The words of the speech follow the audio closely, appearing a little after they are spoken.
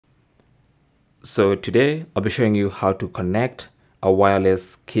So today I'll be showing you how to connect a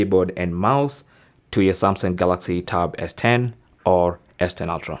wireless keyboard and mouse to your Samsung Galaxy Tab S10 or S10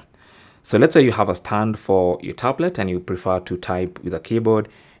 Ultra. So let's say you have a stand for your tablet and you prefer to type with a keyboard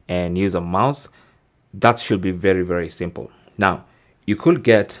and use a mouse. That should be very, very simple. Now, you could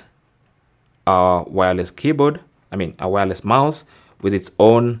get a wireless keyboard, a wireless mouse with its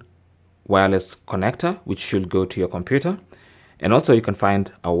own wireless connector, which should go to your computer. And also you can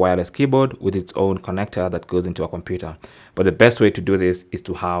find a wireless keyboard with its own connector that goes into a computer. But the best way to do this is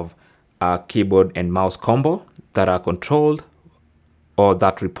to have a keyboard and mouse combo that are controlled or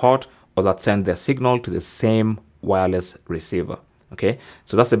that report or that send their signal to the same wireless receiver. Okay,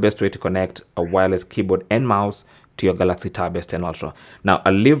 so that's the best way to connect a wireless keyboard and mouse to your Galaxy Tab S10 Ultra. Now,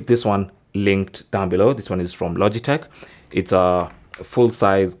 I'll leave this one linked down below. This one is from Logitech. It's a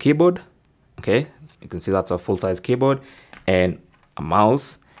full-size keyboard. Okay, you can see that's a full-size keyboard and a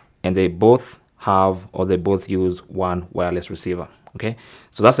mouse, and they both have or they both use one wireless receiver. Okay,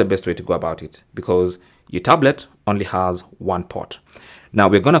 so that's the best way to go about it because your tablet only has one port. Now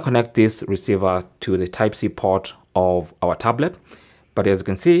we're going to connect this receiver to the Type-C port of our tablet, but as you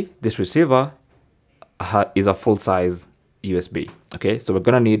can see, this receiver is a full-size USB. Okay, so we're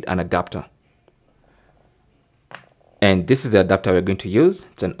going to need an adapter, and this is the adapter we're going to use.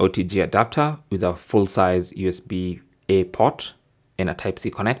 It's an OTG adapter with a full-size USB-A port and a Type-C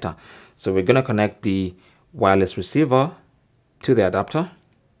connector. So we're going to connect the wireless receiver to the adapter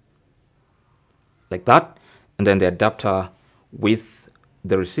like that, and then the adapter with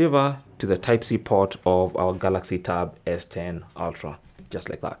the receiver to the Type-C port of our Galaxy Tab S10 Ultra, just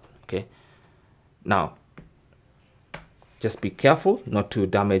like that. Okay, now just be careful not to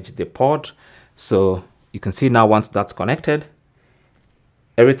damage the port. So you can see now once that's connected,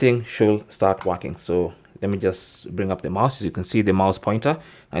 everything should start working. So let me just bring up the mouse. As you can see the mouse pointer,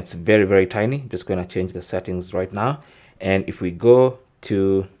 it's very, very tiny. I'm just going to change the settings right now. And if we go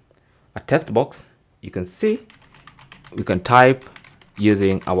to a text box, you can see we can type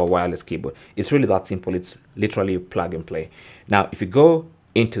using our wireless keyboard. It's really that simple. It's literally plug and play. Now, if you go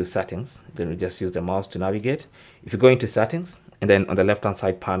into settings, then we just use the mouse to navigate. If you go into settings, and then on the left-hand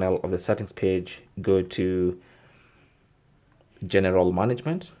side panel of the settings page, go to general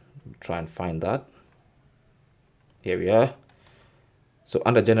management. Try and find that. Here we are. So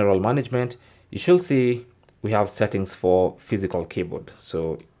under general management, you should see we have settings for physical keyboard.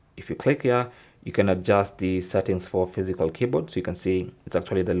 So if you click here, you can adjust the settings for physical keyboard. So you can see it's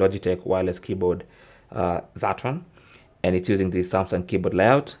actually the Logitech wireless keyboard, that one, and it's using the Samsung keyboard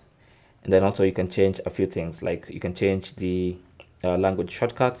layout. And then also you can change a few things, like you can change the language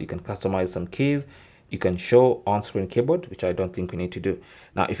shortcuts, you can customize some keys, you can show on-screen keyboard, which I don't think we need to do.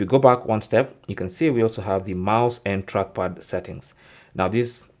 Now, if you go back one step, you can see we also have the mouse and trackpad settings. Now,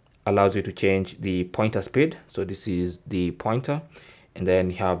 this allows you to change the pointer speed. So this is the pointer, and then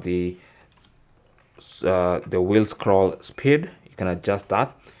you have the wheel scroll speed. You can adjust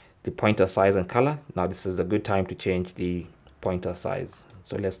that. The pointer size and color. Now, this is a good time to change the pointer size.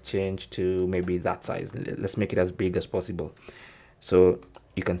 So let's change to maybe that size. Let's make it as big as possible so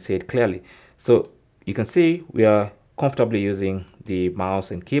you can see it clearly. So you can see we are comfortably using the mouse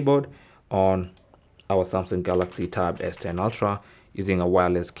and keyboard on our Samsung Galaxy Tab S10 Ultra using a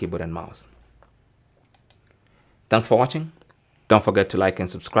wireless keyboard and mouse. Thanks for watching. Don't forget to like and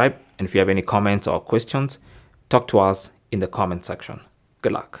subscribe. And if you have any comments or questions, talk to us in the comment section.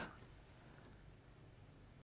 Good luck.